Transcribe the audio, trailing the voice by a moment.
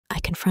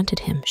confronted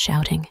him,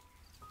 shouting,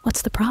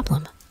 "What's the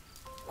problem?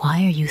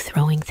 Why are you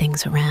throwing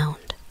things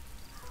around?"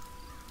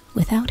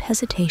 Without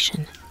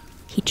hesitation,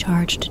 he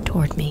charged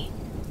toward me,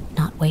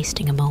 not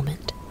wasting a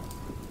moment.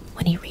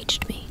 When he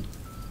reached me,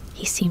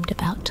 he seemed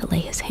about to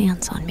lay his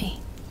hands on me.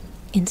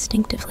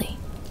 Instinctively,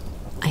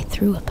 I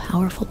threw a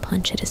powerful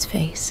punch at his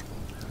face.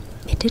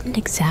 It didn't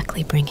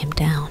exactly bring him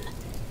down,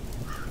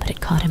 but it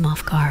caught him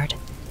off guard,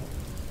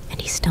 and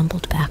he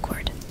stumbled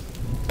backward,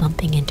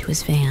 bumping into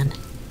his van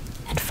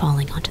and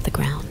falling onto the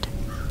ground.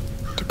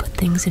 To put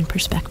things in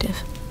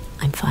perspective,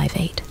 I'm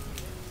 5'8",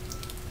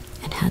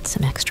 and had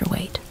some extra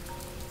weight,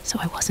 so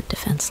I wasn't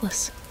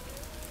defenseless.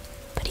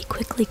 But he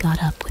quickly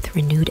got up with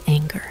renewed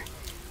anger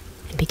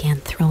and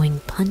began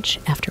throwing punch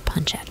after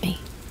punch at me.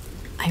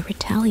 I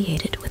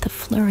retaliated with a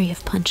flurry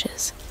of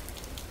punches,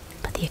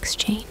 but the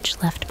exchange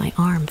left my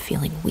arm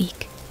feeling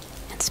weak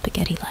and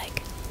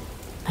spaghetti-like.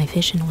 My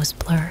vision was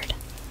blurred,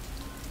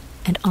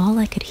 and all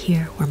I could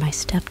hear were my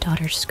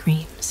stepdaughter's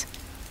screams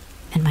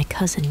and my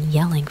cousin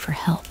yelling for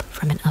help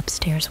from an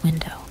upstairs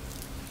window.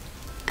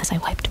 As I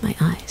wiped my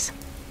eyes,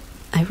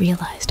 I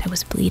realized I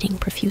was bleeding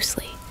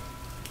profusely,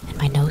 and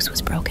my nose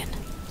was broken.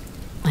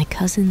 My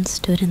cousin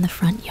stood in the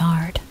front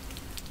yard,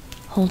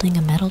 holding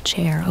a metal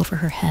chair over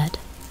her head,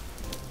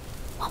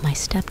 while my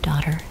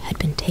stepdaughter had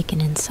been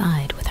taken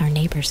inside with our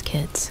neighbor's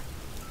kids.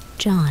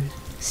 John,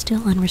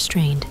 still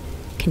unrestrained,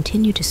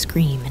 continued to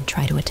scream and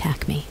try to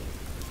attack me.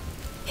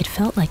 It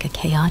felt like a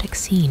chaotic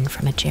scene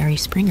from a Jerry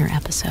Springer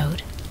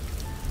episode.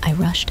 I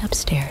rushed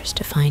upstairs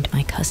to find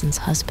my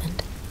cousin's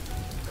husband,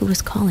 who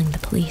was calling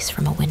the police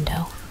from a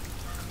window.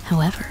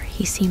 However,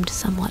 he seemed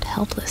somewhat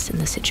helpless in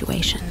the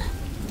situation.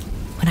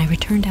 When I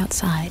returned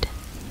outside,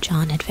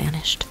 John had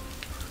vanished.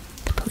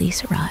 The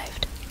police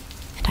arrived,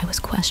 and I was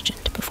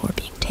questioned before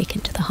being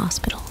taken to the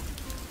hospital.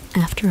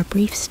 After a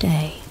brief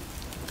stay,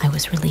 I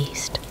was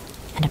released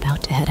and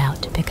about to head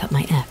out to pick up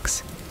my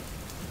ex,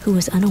 who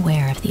was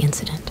unaware of the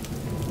incident.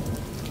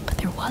 But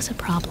there was a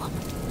problem.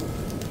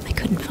 I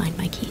couldn't find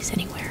my keys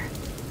anywhere.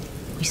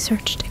 We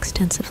searched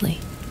extensively,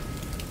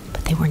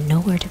 but they were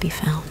nowhere to be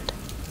found.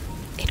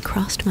 It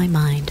crossed my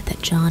mind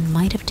that John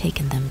might have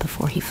taken them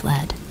before he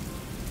fled.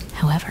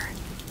 However,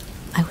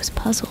 I was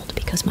puzzled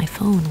because my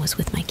phone was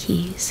with my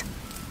keys,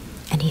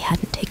 and he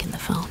hadn't taken the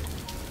phone.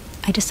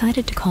 I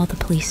decided to call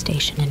the police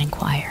station and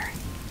inquire.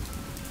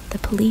 The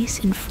police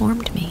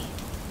informed me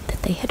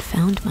that they had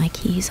found my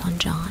keys on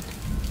John,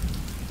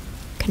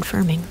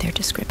 confirming their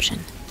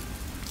description,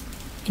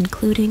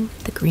 including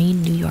the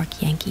green New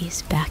York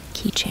Yankees back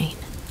keychain.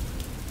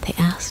 They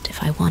asked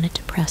if I wanted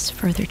to press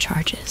further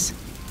charges,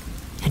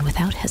 and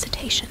without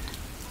hesitation,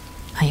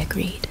 I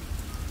agreed.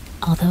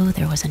 Although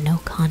there was a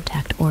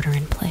no-contact order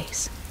in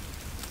place,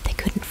 they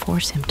couldn't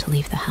force him to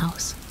leave the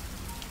house.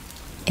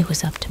 It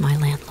was up to my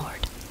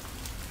landlord.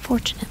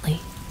 Fortunately,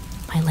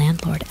 my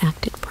landlord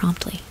acted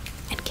promptly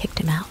and kicked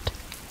him out,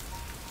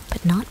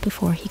 but not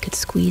before he could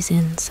squeeze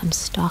in some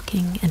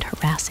stalking and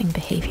harassing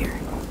behavior.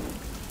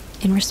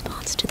 In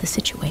response to the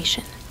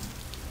situation,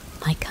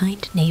 my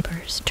kind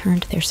neighbors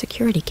turned their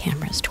security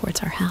cameras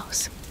towards our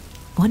house.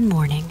 One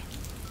morning,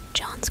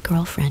 John's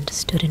girlfriend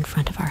stood in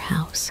front of our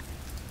house,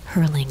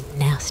 hurling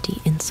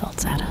nasty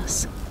insults at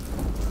us.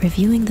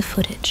 Reviewing the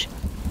footage,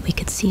 we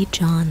could see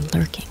John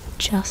lurking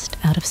just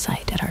out of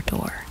sight at our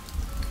door.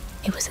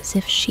 It was as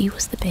if she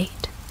was the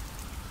bait,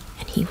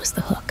 and he was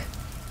the hook.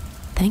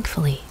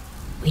 Thankfully,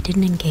 we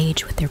didn't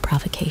engage with their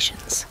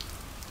provocations.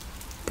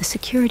 The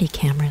security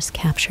cameras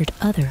captured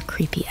other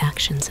creepy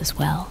actions as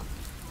well,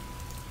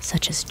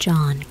 such as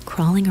John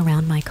crawling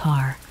around my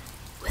car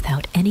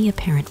without any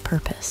apparent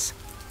purpose.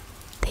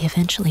 They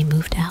eventually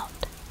moved out,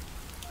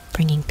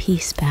 bringing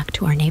peace back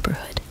to our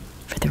neighborhood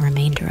for the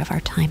remainder of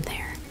our time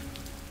there.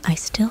 I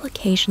still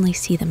occasionally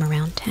see them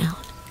around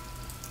town,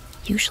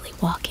 usually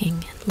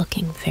walking and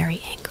looking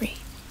very angry.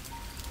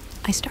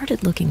 I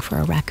started looking for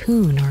a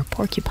raccoon or a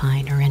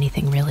porcupine or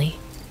anything really.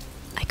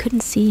 I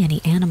couldn't see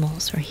any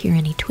animals or hear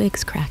any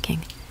twigs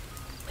cracking,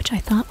 which I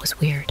thought was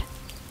weird.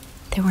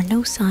 There were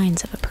no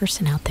signs of a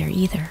person out there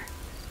either.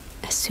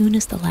 As soon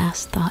as the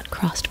last thought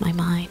crossed my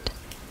mind,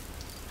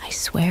 I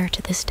swear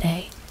to this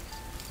day,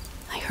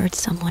 I heard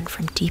someone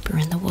from deeper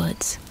in the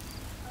woods.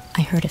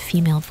 I heard a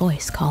female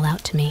voice call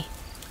out to me,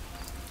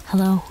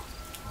 "Hello,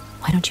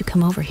 why don't you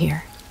come over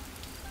here?"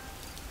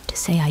 To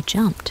say I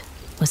jumped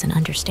was an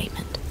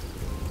understatement.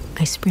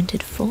 I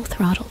sprinted full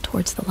throttle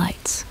towards the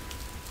lights.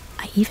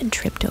 I even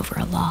tripped over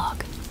a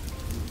log,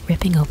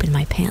 ripping open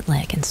my pant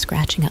leg and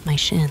scratching up my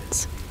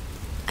shins.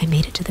 I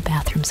made it to the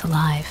bathrooms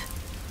alive,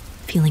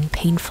 feeling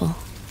painful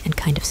and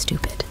kind of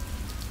stupid.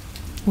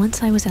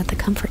 Once I was at the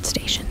comfort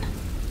station,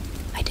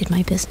 I did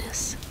my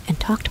business and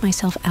talked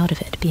myself out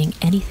of it being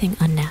anything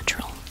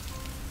unnatural,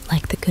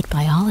 like the good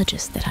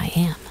biologist that I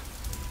am.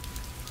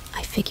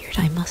 I figured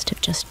I must have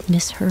just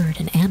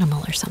misheard an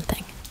animal or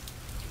something.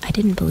 I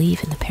didn't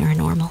believe in the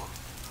paranormal,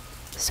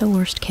 so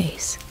worst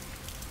case,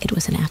 it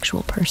was an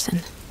actual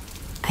person.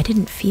 I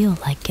didn't feel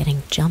like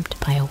getting jumped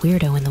by a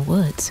weirdo in the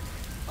woods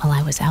while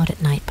I was out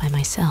at night by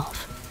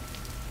myself.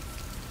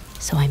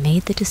 So I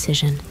made the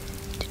decision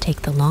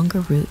take the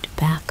longer route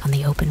back on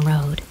the open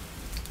road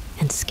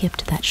and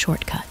skipped that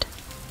shortcut.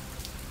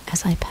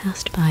 As I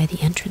passed by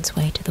the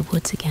entranceway to the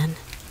woods again,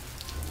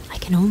 I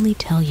can only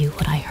tell you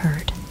what I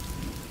heard,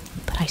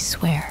 but I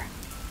swear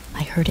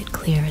I heard it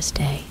clear as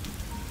day.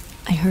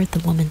 I heard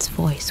the woman's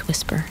voice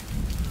whisper,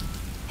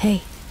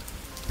 "Hey,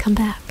 come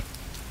back."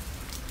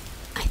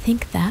 I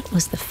think that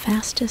was the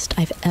fastest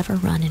I've ever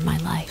run in my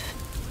life.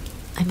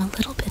 I'm a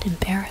little bit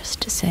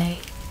embarrassed to say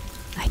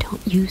I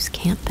don't use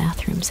camp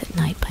bathrooms at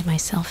night by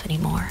myself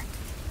anymore,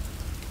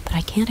 but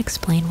I can't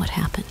explain what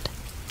happened.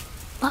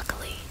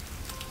 Luckily,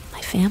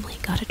 my family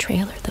got a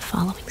trailer the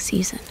following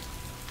season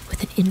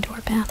with an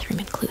indoor bathroom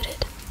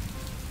included,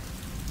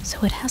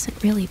 so it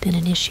hasn't really been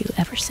an issue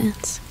ever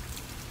since.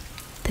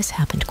 This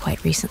happened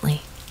quite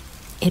recently.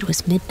 It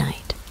was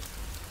midnight,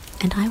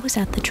 and I was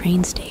at the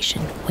train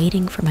station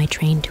waiting for my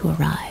train to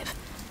arrive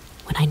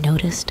when I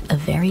noticed a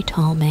very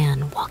tall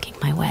man walking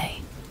my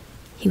way.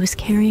 He was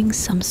carrying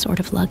some sort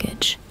of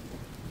luggage,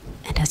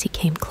 and as he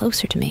came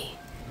closer to me,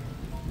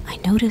 I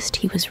noticed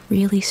he was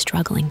really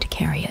struggling to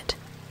carry it.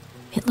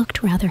 It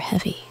looked rather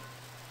heavy,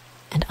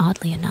 and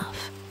oddly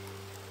enough,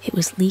 it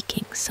was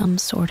leaking some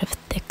sort of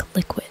thick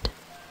liquid.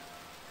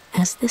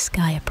 As this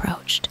guy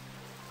approached,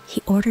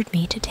 he ordered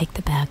me to take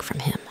the bag from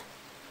him.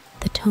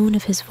 The tone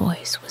of his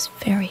voice was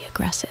very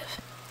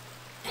aggressive,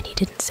 and he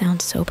didn't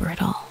sound sober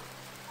at all.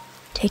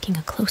 Taking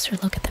a closer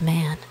look at the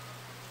man,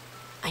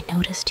 I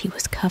noticed he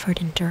was covered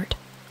in dirt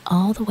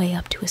all the way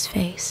up to his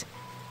face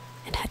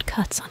and had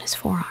cuts on his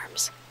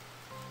forearms.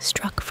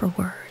 Struck for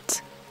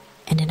words,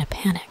 and in a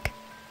panic,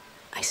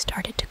 I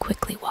started to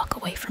quickly walk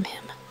away from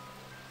him.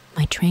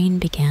 My train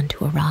began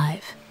to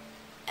arrive,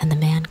 and the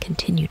man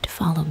continued to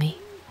follow me,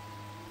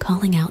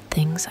 calling out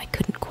things I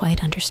couldn't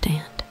quite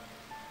understand.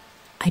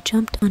 I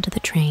jumped onto the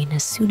train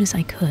as soon as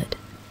I could,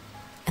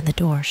 and the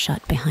door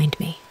shut behind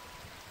me.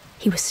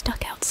 He was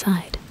stuck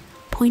outside,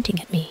 pointing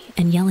at me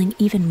and yelling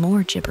even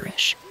more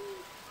gibberish.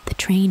 The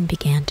train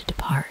began to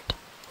depart,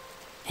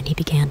 and he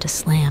began to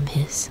slam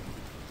his.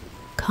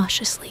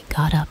 Cautiously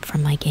got up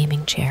from my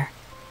gaming chair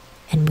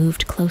and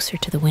moved closer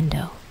to the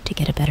window to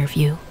get a better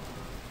view.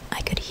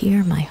 I could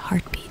hear my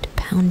heartbeat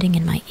pounding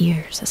in my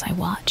ears as I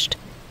watched.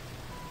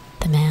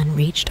 The man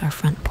reached our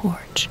front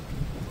porch,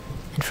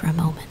 and for a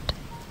moment,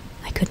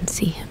 I couldn't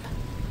see him.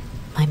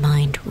 My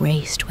mind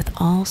raced with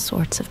all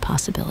sorts of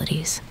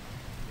possibilities,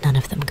 none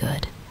of them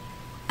good.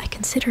 I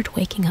considered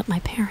waking up my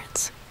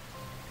parents,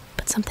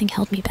 but something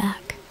held me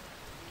back.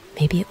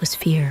 Maybe it was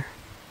fear,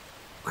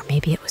 or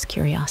maybe it was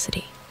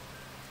curiosity.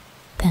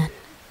 Then,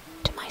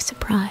 to my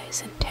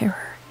surprise and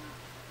terror,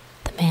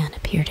 the man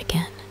appeared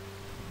again.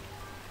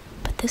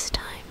 But this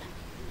time,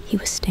 he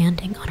was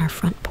standing on our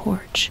front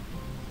porch,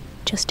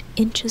 just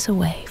inches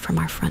away from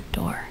our front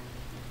door.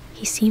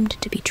 He seemed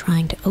to be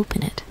trying to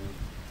open it,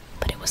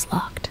 but it was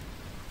locked.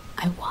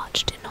 I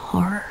watched in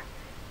horror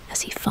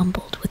as he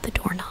fumbled with the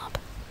doorknob,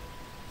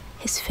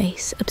 his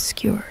face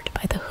obscured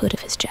by the hood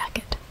of his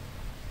jacket.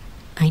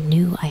 I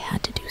knew I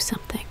had to do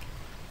something,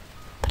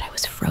 but I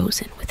was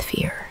frozen with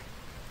fear.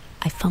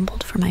 I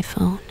fumbled for my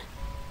phone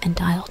and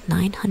dialed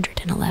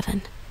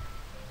 911,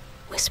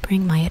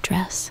 whispering my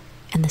address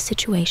and the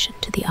situation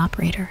to the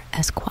operator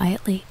as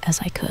quietly as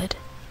I could.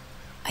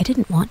 I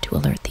didn't want to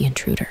alert the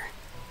intruder.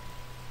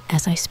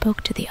 As I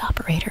spoke to the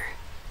operator,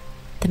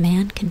 the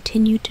man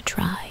continued to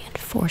try and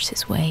force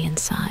his way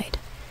inside,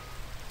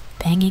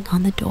 banging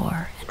on the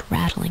door and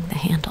rattling the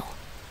handle.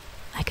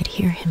 I could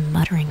hear him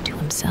muttering to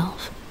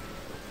himself,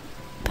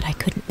 but I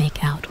couldn't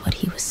make out what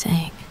he was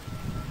saying.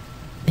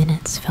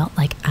 Minutes felt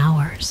like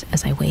hours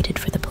as I waited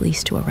for the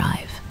police to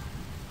arrive.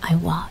 I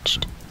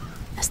watched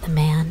as the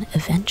man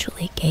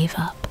eventually gave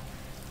up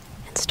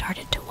and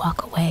started to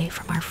walk away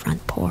from our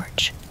front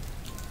porch,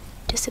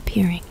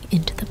 disappearing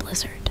into the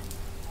blizzard.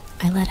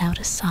 I let out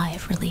a sigh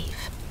of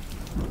relief,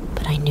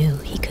 but I knew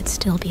he could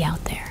still be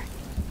out there.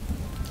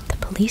 The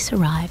police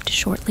arrived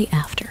shortly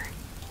after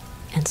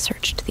and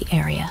searched the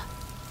area,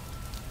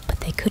 but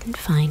they couldn't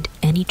find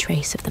any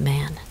trace of the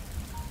man.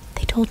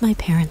 They told my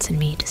parents and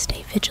me to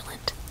stay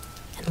vigilant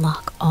and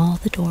lock all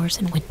the doors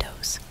and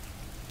windows.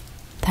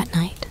 That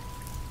night,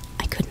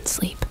 I couldn't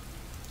sleep.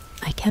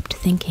 I kept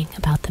thinking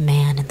about the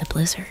man in the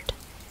blizzard,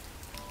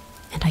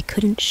 and I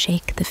couldn't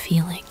shake the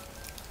feeling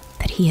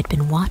that he had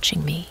been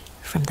watching me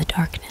from the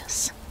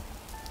darkness.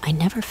 I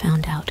never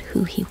found out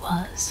who he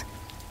was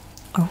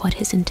or what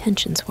his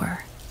intentions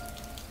were,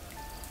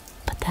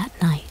 but that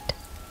night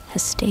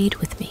has stayed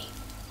with me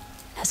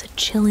as a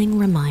chilling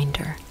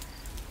reminder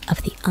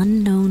of the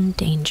unknown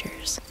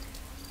dangers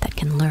that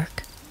can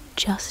lurk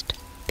just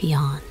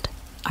beyond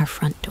our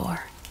front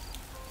door.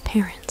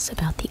 Parents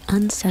about the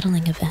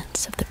unsettling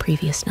events of the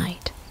previous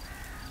night.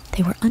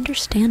 They were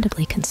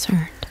understandably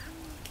concerned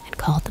and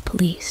called the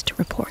police to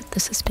report the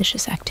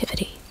suspicious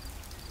activity.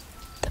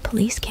 The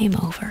police came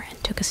over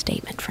and took a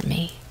statement from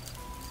me.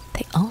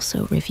 They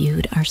also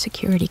reviewed our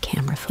security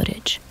camera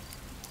footage.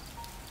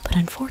 But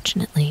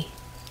unfortunately,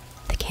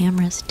 the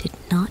cameras did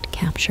not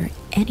capture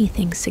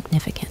anything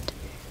significant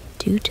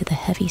due to the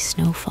heavy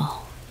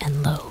snowfall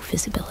and low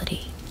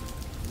visibility.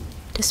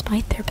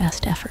 Despite their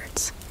best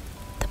efforts,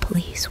 the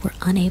police were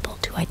unable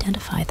to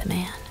identify the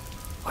man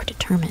or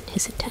determine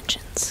his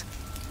intentions.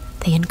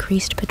 They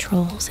increased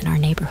patrols in our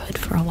neighborhood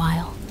for a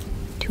while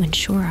to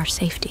ensure our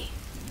safety,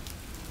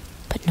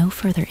 but no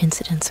further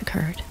incidents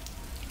occurred.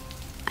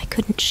 I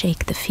couldn't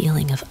shake the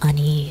feeling of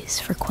unease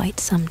for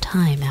quite some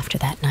time after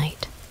that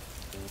night.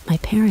 My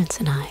parents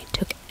and I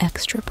took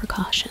extra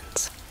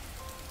precautions,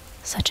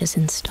 such as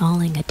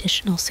installing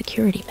additional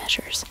security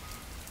measures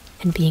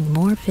and being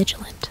more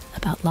vigilant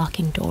about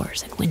locking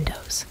doors and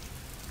windows.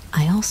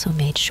 I also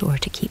made sure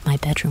to keep my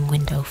bedroom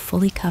window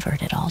fully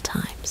covered at all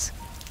times.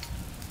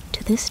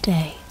 To this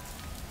day,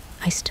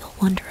 I still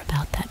wonder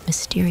about that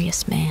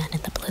mysterious man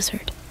in the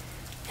blizzard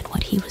and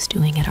what he was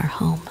doing at our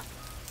home.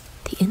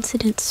 The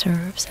incident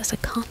serves as a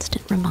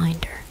constant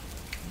reminder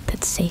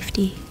that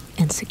safety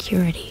and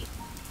security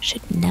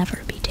should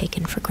never be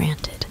taken for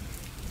granted,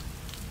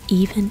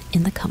 even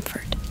in the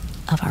comfort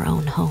of our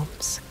own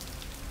homes.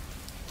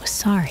 I was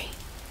sorry,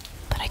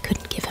 but I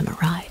couldn't give him a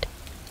ride.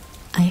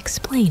 I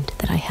explained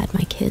that I had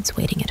my kids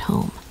waiting at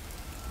home,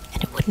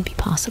 and it wouldn't be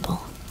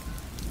possible.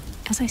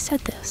 As I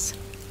said this,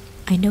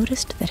 I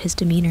noticed that his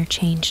demeanor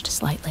changed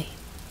slightly.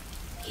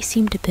 He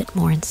seemed a bit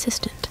more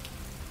insistent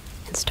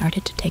and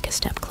started to take a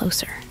step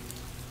closer.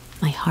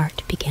 My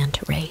heart began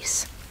to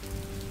race,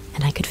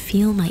 and I could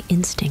feel my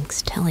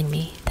instincts telling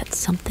me that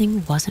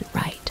something wasn't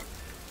right.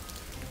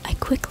 I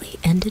quickly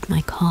ended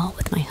my call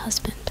with my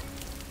husband,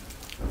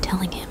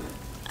 telling him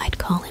I'd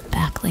call him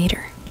back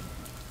later,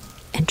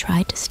 and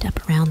tried to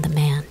step around the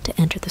man to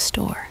enter the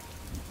store,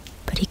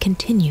 but he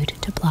continued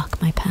to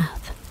block my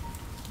path,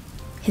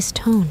 his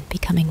tone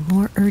becoming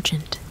more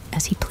urgent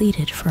as he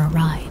pleaded for a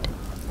ride.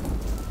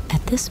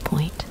 At this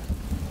point,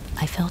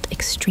 I felt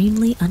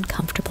extremely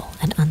uncomfortable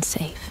and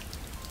unsafe.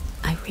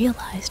 I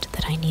realized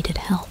that I needed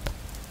help,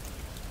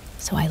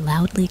 so I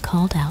loudly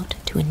called out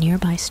to a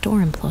nearby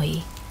store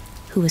employee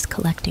who was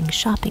collecting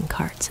shopping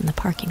carts in the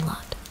parking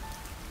lot.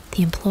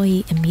 The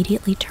employee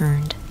immediately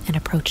turned and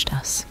approached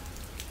us.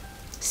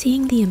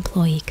 Seeing the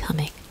employee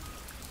coming,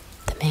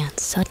 the man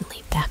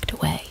suddenly backed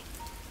away,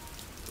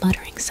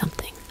 muttering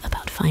something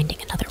about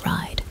finding another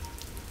ride.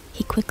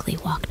 He quickly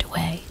walked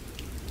away,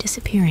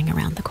 disappearing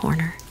around the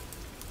corner.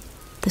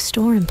 The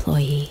store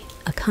employee,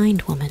 a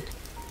kind woman,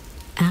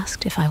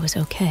 asked if I was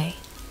okay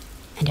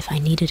and if I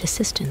needed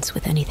assistance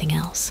with anything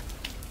else.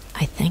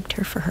 I thanked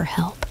her for her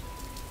help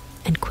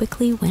and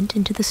quickly went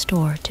into the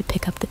store to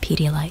pick up the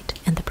Pedialyte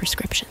and the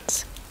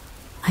prescriptions.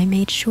 I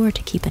made sure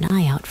to keep an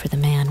eye out for the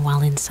man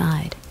while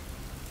inside,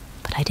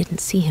 but I didn't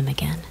see him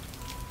again.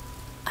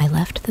 I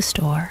left the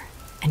store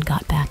and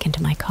got back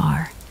into my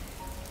car,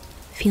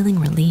 feeling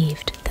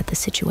relieved that the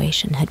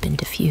situation had been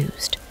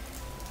diffused,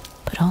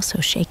 but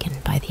also shaken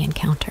by the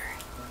encounter.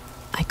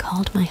 I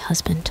called my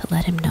husband to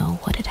let him know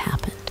what had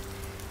happened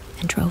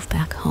and drove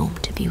back home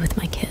to be with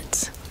my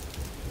kids.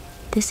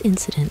 This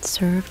incident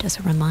served as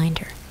a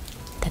reminder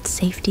that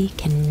safety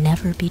can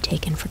never be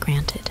taken for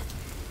granted.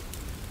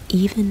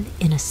 Even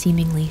in a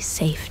seemingly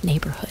safe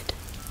neighborhood,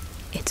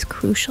 it's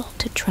crucial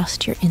to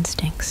trust your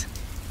instincts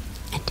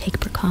and take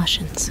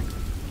precautions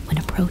when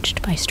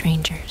approached by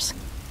strangers,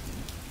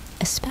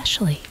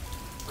 especially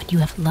when you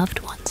have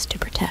loved ones to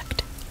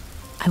protect.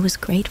 I was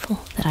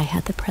grateful that I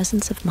had the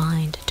presence of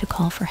mind to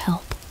call for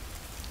help,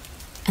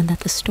 and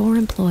that the store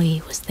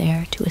employee was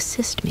there to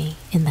assist me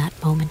in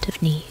that moment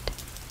of need.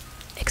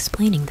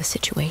 Explaining the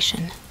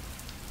situation,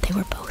 they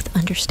were both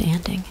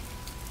understanding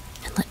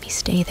and let me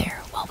stay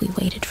there while we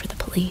waited for the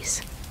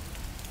police.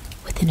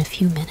 Within a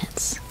few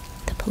minutes,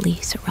 the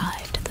police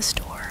arrived at the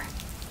store.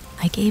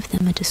 I gave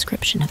them a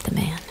description of the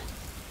man,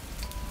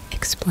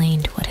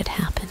 explained what had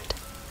happened,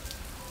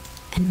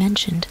 and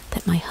mentioned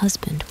that my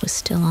husband was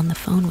still on the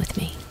phone with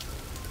me.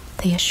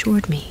 They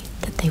assured me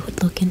that they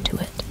would look into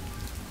it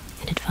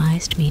and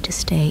advised me to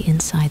stay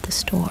inside the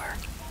store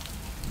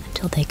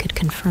until they could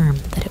confirm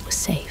that it was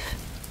safe.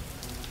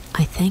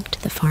 I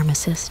thanked the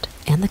pharmacist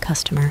and the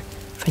customer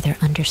for their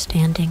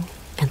understanding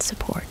and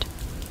support.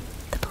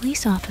 The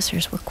police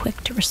officers were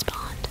quick to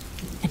respond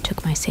and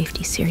took my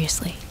safety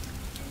seriously.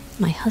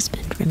 My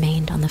husband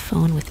remained on the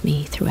phone with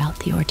me throughout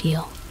the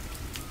ordeal,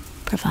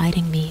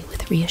 providing me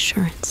with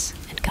reassurance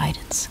and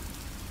guidance.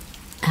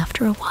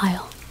 After a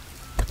while,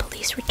 the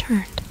police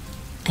returned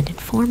and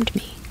informed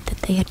me that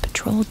they had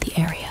patrolled the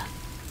area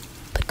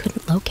but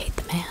couldn't locate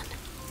the man.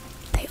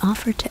 They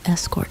offered to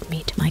escort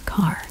me to my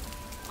car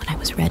when I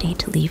was ready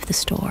to leave the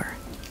store,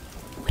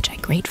 which I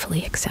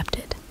gratefully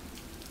accepted.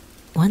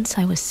 Once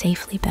I was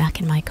safely back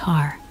in my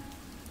car,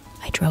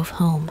 I drove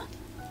home,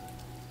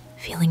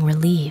 feeling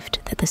relieved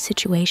that the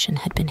situation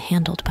had been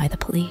handled by the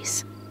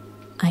police.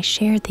 I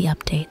shared the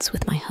updates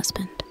with my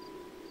husband,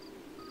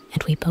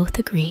 and we both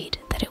agreed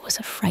that it was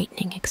a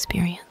frightening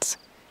experience.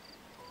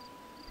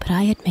 But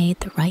I had made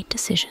the right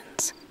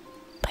decisions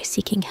by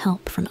seeking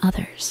help from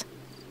others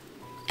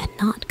and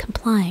not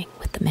complying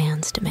with the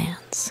man's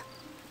demands.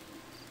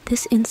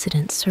 This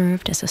incident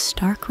served as a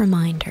stark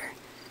reminder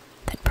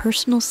that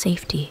personal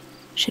safety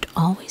should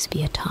always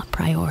be a top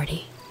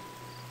priority,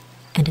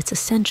 and it's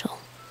essential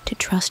to to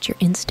trust your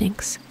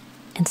instincts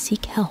and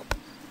seek help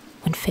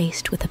when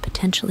faced with a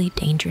potentially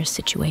dangerous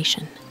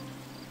situation.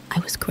 I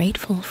was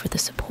grateful for the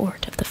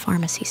support of the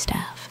pharmacy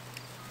staff,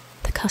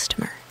 the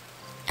customer,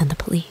 and the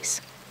police,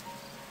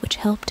 which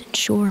helped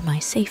ensure my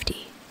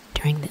safety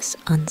during this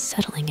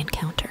unsettling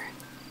encounter.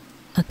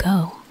 A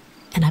go,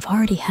 and I've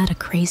already had a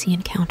crazy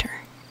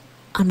encounter.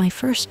 On my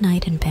first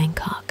night in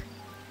Bangkok,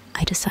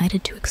 I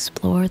decided to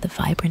explore the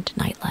vibrant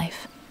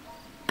nightlife.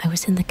 I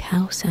was in the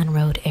Khao San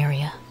Road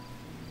area,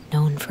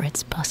 known for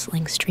its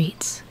bustling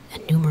streets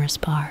and numerous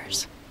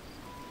bars.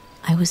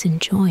 I was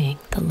enjoying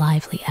the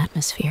lively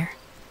atmosphere,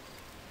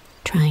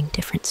 trying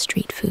different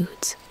street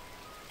foods,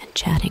 and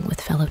chatting with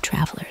fellow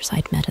travelers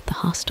I'd met at the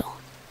hostel.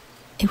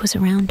 It was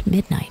around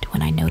midnight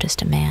when I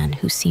noticed a man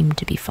who seemed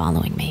to be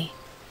following me.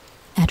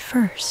 At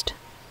first,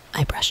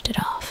 I brushed it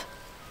off,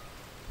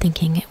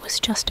 thinking it was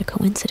just a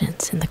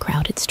coincidence in the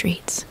crowded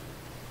streets.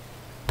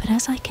 But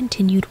as I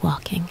continued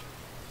walking,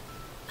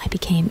 I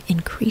became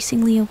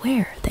increasingly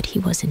aware that he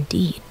was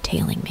indeed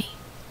tailing me.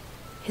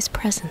 His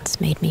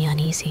presence made me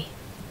uneasy,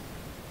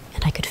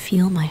 and I could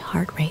feel my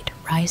heart rate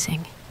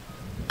rising.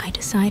 I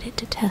decided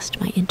to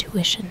test my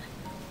intuition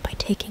by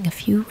taking a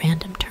few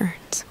random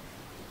turns,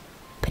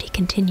 but he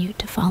continued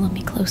to follow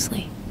me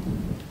closely.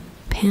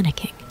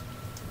 Panicking,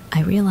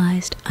 I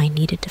realized I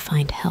needed to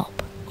find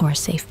help or a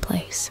safe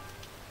place.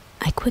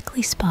 I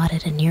quickly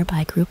spotted a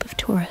nearby group of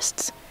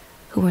tourists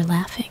who were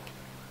laughing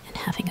and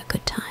having a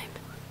good time.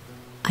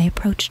 I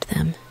approached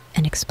them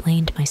and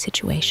explained my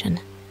situation,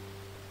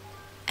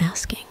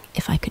 asking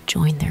if I could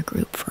join their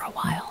group for a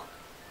while.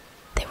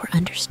 They were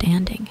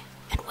understanding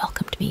and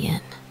welcomed me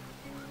in.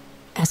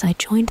 As I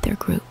joined their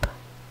group,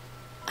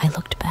 I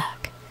looked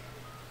back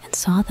and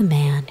saw the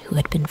man who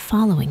had been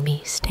following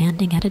me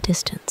standing at a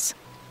distance,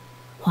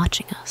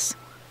 watching us.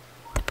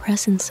 The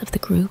presence of the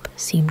group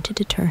seemed to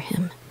deter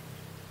him,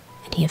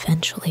 and he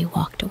eventually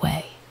walked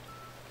away.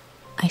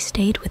 I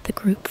stayed with the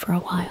group for a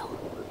while,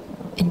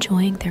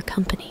 enjoying their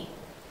company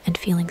and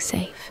feeling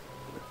safe.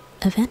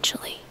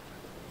 Eventually,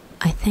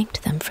 I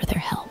thanked them for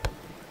their help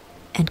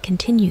and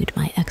continued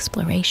my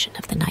exploration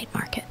of the night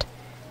market,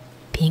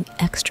 being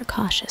extra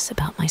cautious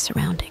about my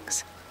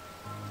surroundings.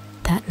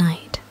 That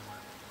night,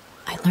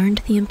 I learned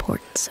the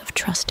importance of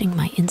trusting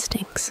my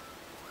instincts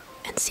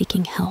and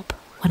seeking help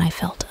when I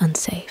felt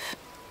unsafe.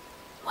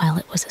 While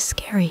it was a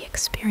scary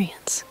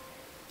experience,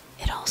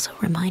 it also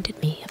reminded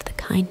me of the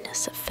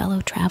kindness of fellow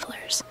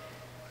travelers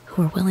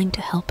who were willing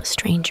to help a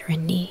stranger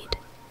in need.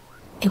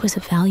 It was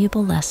a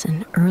valuable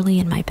lesson early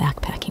in my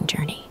backpacking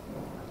journey,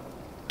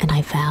 and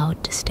I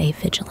vowed to stay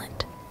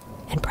vigilant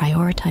and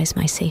prioritize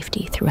my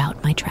safety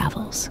throughout my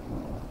travels.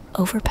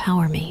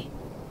 Overpower me,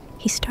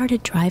 he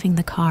started driving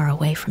the car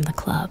away from the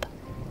club,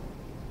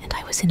 and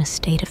I was in a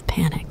state of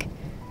panic,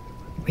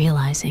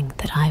 realizing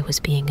that I was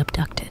being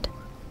abducted.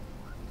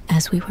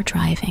 As we were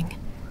driving,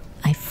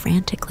 I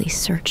frantically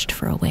searched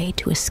for a way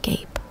to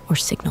escape or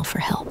signal for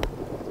help.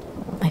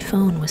 My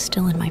phone was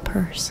still in my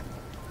purse,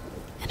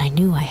 and I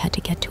knew I had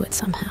to get to it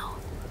somehow.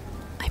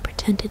 I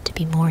pretended to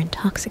be more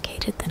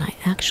intoxicated than I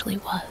actually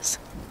was,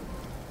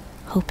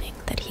 hoping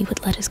that he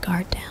would let his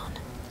guard down.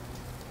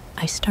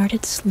 I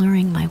started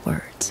slurring my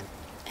words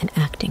and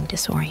acting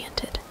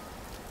disoriented,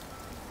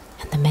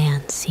 and the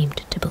man seemed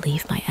to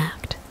believe my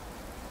act.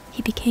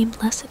 He became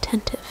less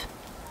attentive,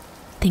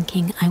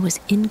 thinking I was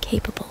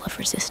incapable of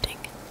resisting.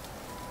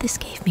 This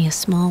gave me a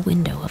small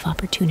window of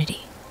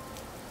opportunity.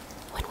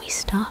 When we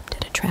stopped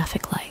at a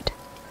traffic light,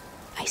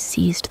 I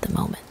seized the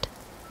moment.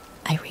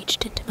 I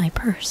reached into my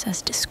purse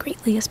as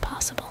discreetly as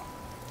possible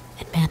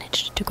and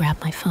managed to grab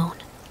my phone.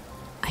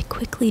 I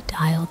quickly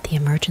dialed the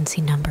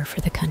emergency number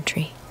for the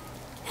country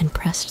and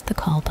pressed the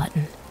call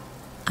button.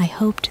 I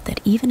hoped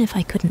that even if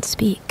I couldn't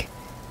speak,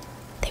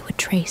 they would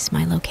trace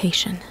my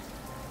location.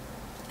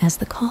 As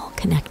the call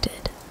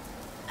connected,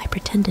 I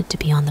pretended to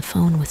be on the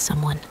phone with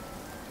someone,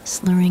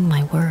 slurring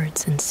my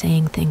words and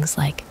saying things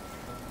like,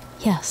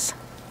 "Yes,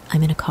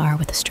 I'm in a car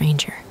with a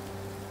stranger.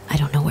 I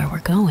don't know where we're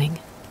going."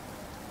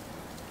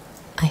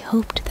 I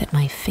hoped that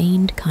my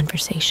feigned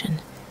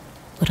conversation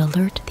would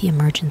alert the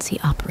emergency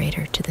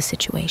operator to the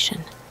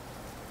situation.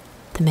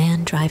 The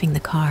man driving the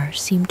car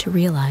seemed to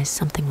realize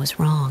something was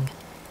wrong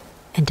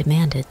and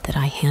demanded that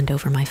I hand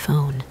over my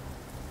phone.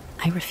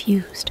 I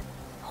refused,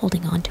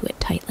 holding onto it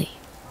tightly.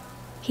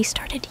 He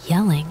started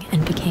yelling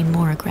and became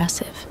more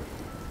aggressive,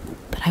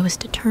 but I was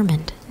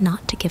determined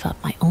not to give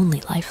up my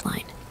only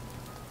lifeline.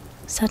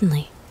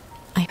 Suddenly,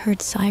 I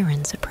heard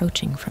sirens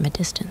approaching from a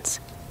distance.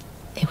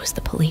 It was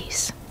the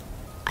police.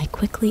 I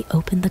quickly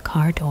opened the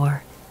car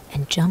door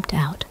and jumped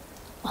out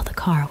while the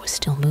car was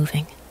still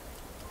moving,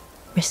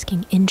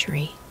 risking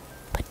injury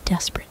but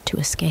desperate to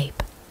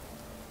escape.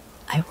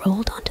 I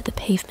rolled onto the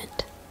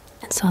pavement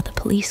and saw the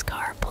police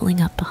car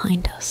pulling up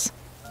behind us.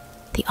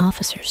 The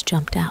officers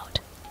jumped out,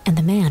 and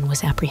the man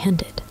was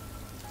apprehended.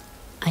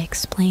 I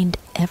explained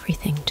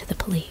everything to the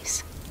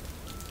police,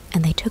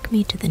 and they took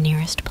me to the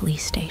nearest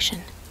police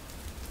station,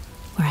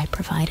 where I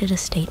provided a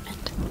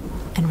statement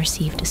and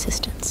received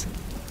assistance.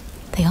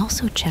 They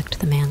also checked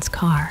the man's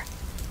car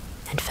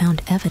and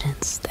found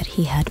evidence that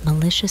he had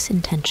malicious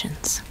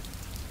intentions.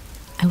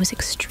 I was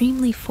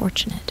extremely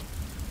fortunate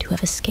to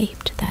have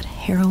escaped that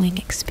harrowing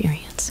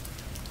experience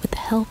with the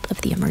help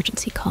of the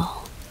emergency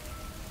call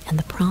and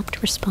the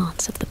prompt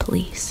response of the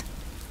police.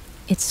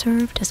 It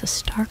served as a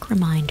stark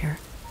reminder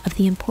of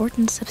the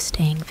importance of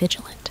staying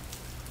vigilant,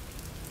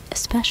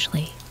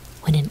 especially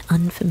when in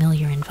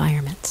unfamiliar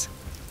environments,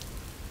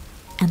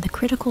 and the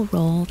critical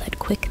role that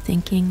quick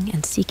thinking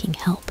and seeking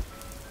help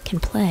can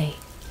play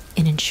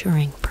in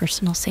ensuring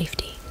personal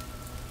safety.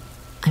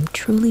 I'm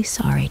truly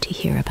sorry to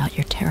hear about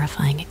your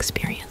terrifying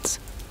experience.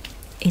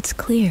 It's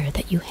clear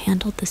that you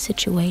handled the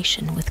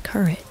situation with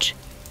courage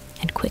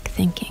and quick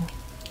thinking,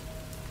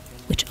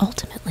 which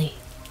ultimately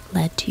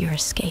led to your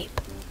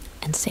escape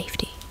and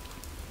safety.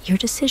 Your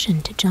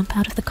decision to jump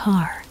out of the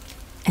car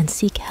and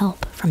seek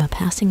help from a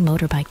passing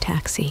motorbike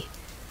taxi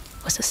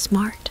was a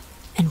smart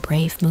and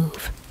brave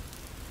move.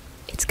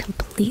 It's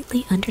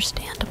completely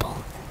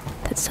understandable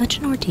that such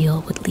an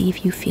ordeal would leave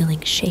you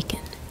feeling shaken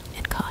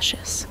and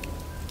cautious.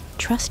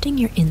 Trusting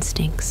your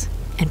instincts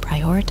and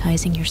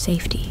prioritizing your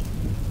safety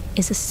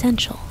is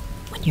essential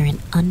when you're in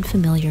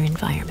unfamiliar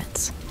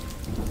environments,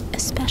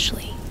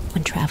 especially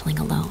when traveling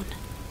alone.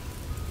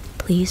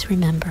 Please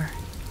remember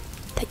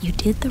that you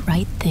did the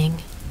right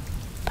thing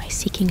by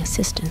seeking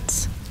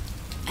assistance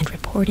and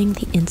reporting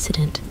the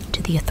incident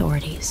to the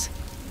authorities.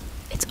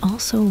 It's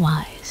also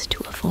wise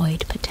to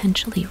avoid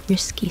potentially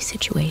risky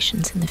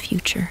situations in the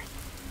future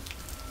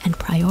and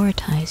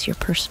prioritize your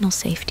personal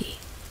safety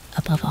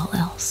above all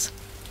else.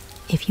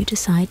 If you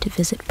decide to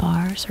visit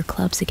bars or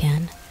clubs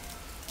again,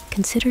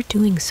 consider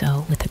doing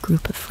so with a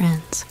group of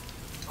friends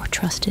or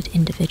trusted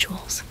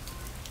individuals,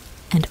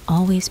 and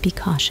always be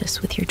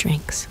cautious with your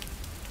drinks.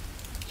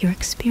 Your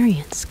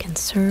experience can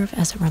serve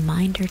as a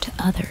reminder to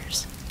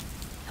others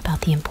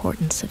about the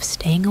importance of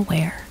staying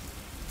aware,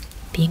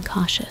 being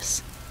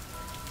cautious,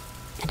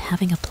 and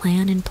having a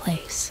plan in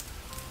place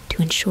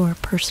to ensure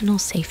personal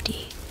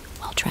safety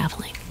while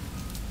traveling.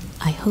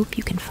 I hope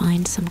you can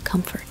find some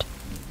comfort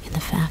in the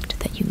fact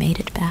that you made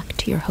it back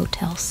to your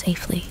hotel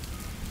safely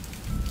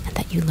and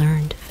that you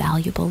learned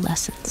valuable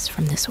lessons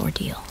from this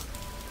ordeal.